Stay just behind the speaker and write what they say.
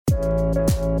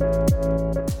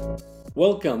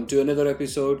Welcome to another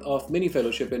episode of Mini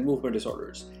Fellowship in Movement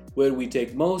Disorders, where we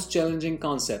take most challenging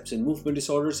concepts in movement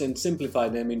disorders and simplify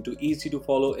them into easy to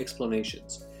follow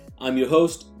explanations. I'm your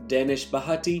host, Danish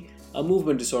Bahati, a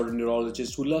movement disorder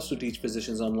neurologist who loves to teach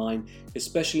physicians online,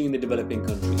 especially in the developing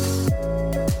countries.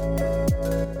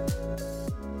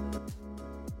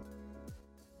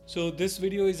 So this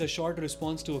video is a short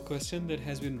response to a question that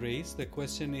has been raised. The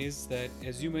question is that,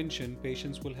 as you mentioned,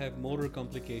 patients will have motor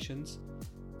complications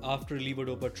after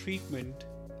levodopa treatment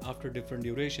after different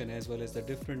duration, as well as the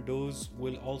different dose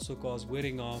will also cause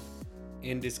wearing off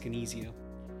and dyskinesia.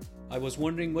 I was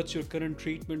wondering, what's your current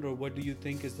treatment, or what do you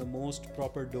think is the most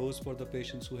proper dose for the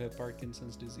patients who have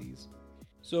Parkinson's disease?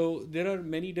 So there are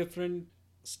many different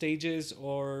stages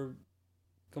or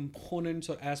components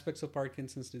or aspects of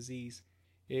Parkinson's disease.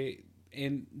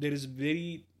 And there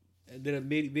are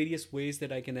various ways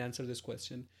that I can answer this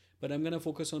question, but I'm going to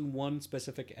focus on one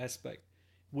specific aspect,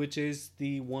 which is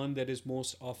the one that is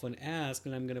most often asked,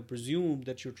 and I'm going to presume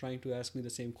that you're trying to ask me the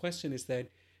same question, is that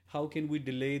how can we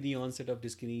delay the onset of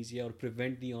dyskinesia or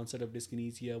prevent the onset of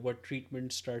dyskinesia? What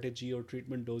treatment strategy or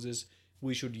treatment doses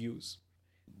we should use?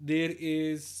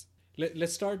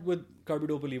 Let's start with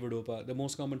carbidopa-levodopa, the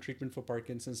most common treatment for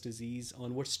Parkinson's disease,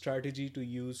 on what strategy to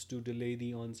use to delay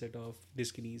the onset of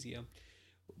dyskinesia.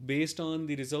 Based on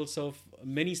the results of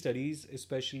many studies,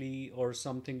 especially or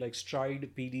something like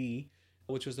STRIDE-PD,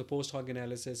 which was the post-hoc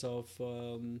analysis of,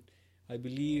 I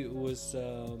believe it was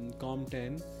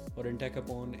COM10 or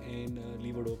entacapone and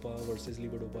levodopa versus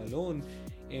levodopa alone.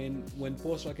 And when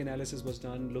post-hoc analysis was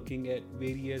done looking at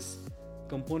various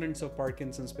components of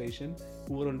Parkinson's patient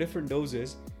who were on different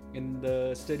doses, in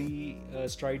the study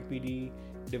STRIDE-PD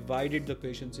divided the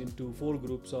patients into 4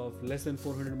 groups of less than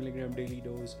 400 milligram daily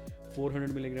dose,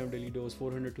 400 milligram daily dose,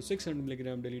 400 to 600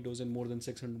 milligram daily dose, and more than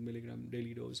 600 milligram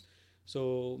daily dose.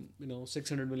 So,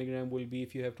 600 milligram will be,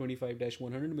 if you have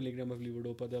 25-100 milligram of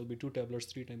levodopa, there'll be 2 tablets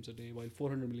 3 times a day, while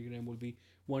 400 milligram will be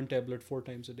 1 tablet 4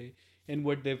 times a day. And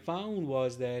what they found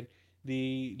was that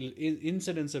the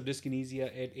incidence of dyskinesia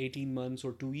at 18 months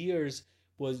or 2 years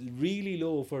was really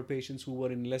low for patients who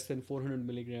were in less than 400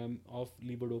 milligram of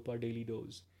levodopa daily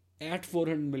dose. At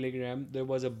 400 milligram, there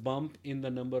was a bump in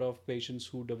the number of patients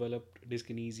who developed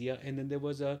dyskinesia, and then there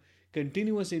was a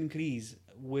continuous increase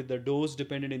with the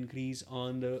dose-dependent increase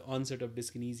on the onset of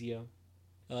dyskinesia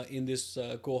in this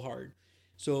cohort.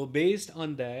 So based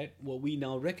on that, what we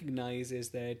now recognize is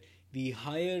that the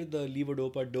higher the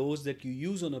levodopa dose that you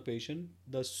use on a patient,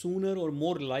 the sooner or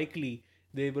more likely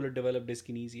they will develop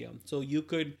dyskinesia. So you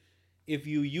could, if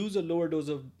you use a lower dose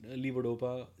of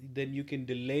levodopa, then you can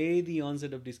delay the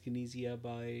onset of dyskinesia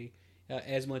by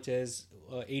as much as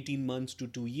 18 months to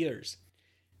 2 years.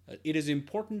 It is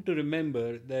important to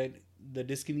remember that the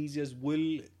dyskinesias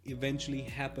will eventually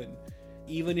happen.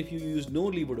 Even if you use no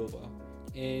levodopa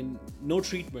and no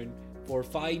treatment for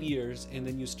 5 years, and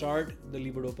then you start the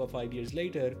levodopa 5 years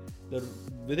later,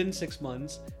 within 6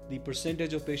 months, the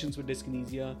percentage of patients with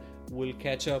dyskinesia will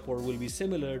catch up or will be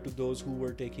similar to those who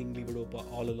were taking levodopa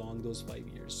all along those 5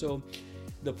 years. So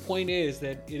the point is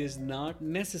that it is not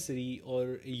necessary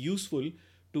or useful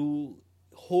to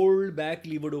hold back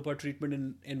levodopa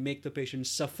treatment and make the patient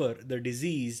suffer the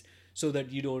disease so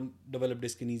that you don't develop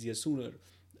dyskinesia sooner.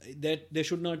 That there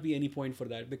should not be any point for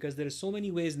that, because there are so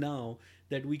many ways now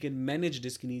that we can manage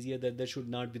dyskinesia that should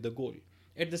not be the goal.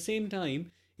 At the same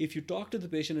time, if you talk to the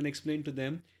patient and explain to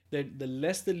them that the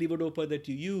less the levodopa that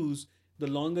you use, the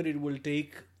longer it will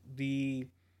take the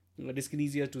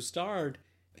dyskinesia to start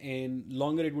and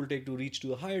longer it will take to reach to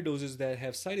the higher doses that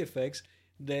have side effects,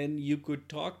 then you could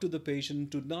talk to the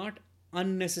patient to not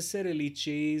unnecessarily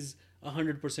chase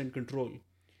 100% control.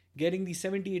 Getting the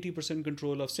 70-80%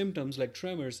 control of symptoms like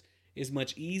tremors is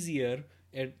much easier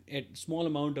at small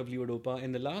amount of levodopa,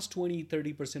 and the last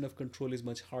 20-30% of control is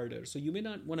much harder. So you may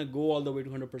not want to go all the way to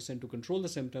 100% to control the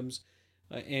symptoms,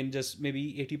 and just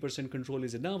maybe 80% control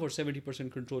is enough or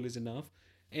 70% control is enough.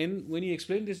 And when you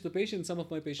explain this to the patient, some of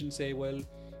my patients say, well,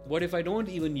 what if I don't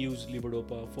even use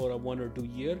levodopa for a 1 or 2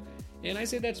 year? And I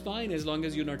say that's fine, as long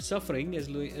as you're not suffering, as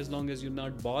long as you're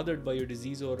not bothered by your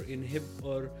disease or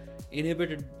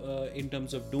inhibited in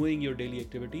terms of doing your daily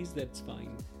activities, that's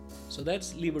fine. So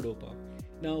that's levodopa.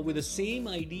 Now, with the same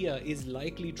idea is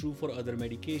likely true for other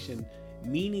medication,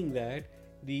 meaning that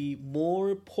the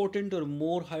more potent or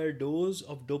more higher dose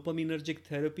of dopaminergic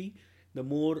therapy, the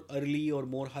more early or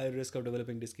more higher risk of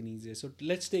developing dyskinesia. So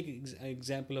let's take an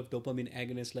example of dopamine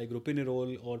agonists like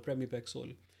ropinirole or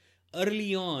pramipexole.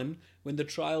 Early on, when the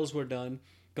trials were done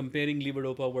comparing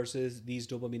levodopa versus these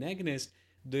dopamine agonists,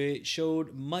 they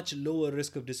showed much lower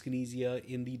risk of dyskinesia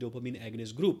in the dopamine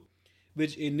agonist group.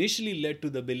 which initially led to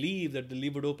the belief that the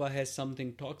levodopa has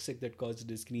something toxic that causes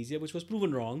dyskinesia, which was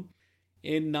proven wrong.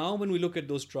 And now when we look at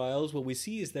those trials, what we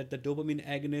see is that the dopamine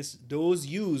agonist dose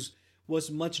used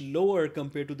was much lower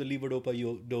compared to the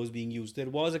levodopa dose being used. There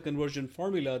was a conversion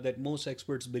formula that most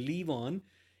experts believe on.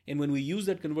 And when we use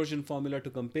that conversion formula to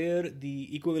compare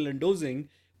the equivalent dosing,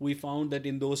 we found that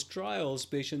in those trials,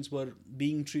 patients were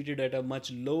being treated at a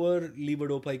much lower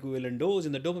levodopa equivalent dose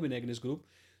in the dopamine agonist group.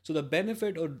 So the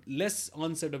benefit or less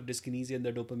onset of dyskinesia in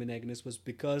the dopamine agonist was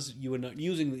because you were not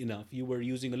using enough. You were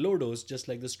using a low dose, just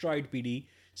like the STRIDE PD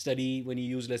study when you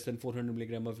use less than 400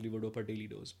 milligram of levodopa daily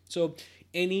dose. So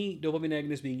any dopamine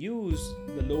agonist being used,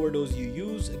 the lower dose you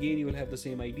use, again, you will have the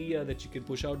same idea that you can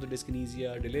push out the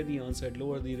dyskinesia, delay the onset,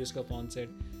 lower the risk of onset.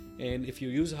 And if you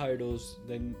use a higher dose,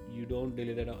 then you don't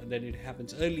delay that, then it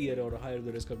happens earlier or higher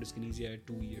the risk of dyskinesia at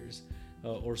 2 years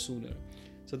or sooner.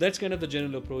 So that's kind of the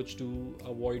general approach to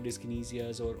avoid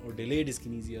dyskinesias or delay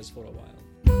dyskinesias for a while.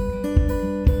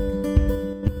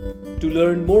 To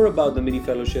learn more about the mini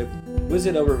fellowship,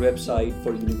 visit our website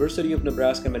for University of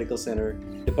Nebraska Medical Center,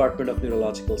 Department of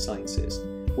Neurological Sciences,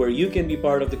 where you can be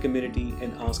part of the community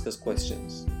and ask us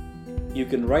questions. You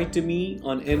can write to me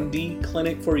on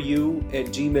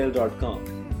mdclinic4u@gmail.com.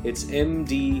 It's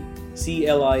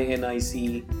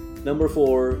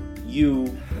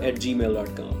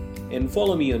mdclinic4u@gmail.com. And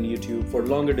follow me on YouTube for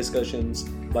longer discussions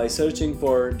by searching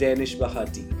for Danish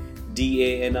Bhatti,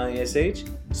 DANISH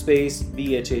space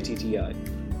BHATTI.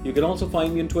 You can also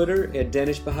find me on Twitter at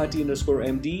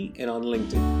DanishBhatti_MD and on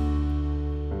LinkedIn.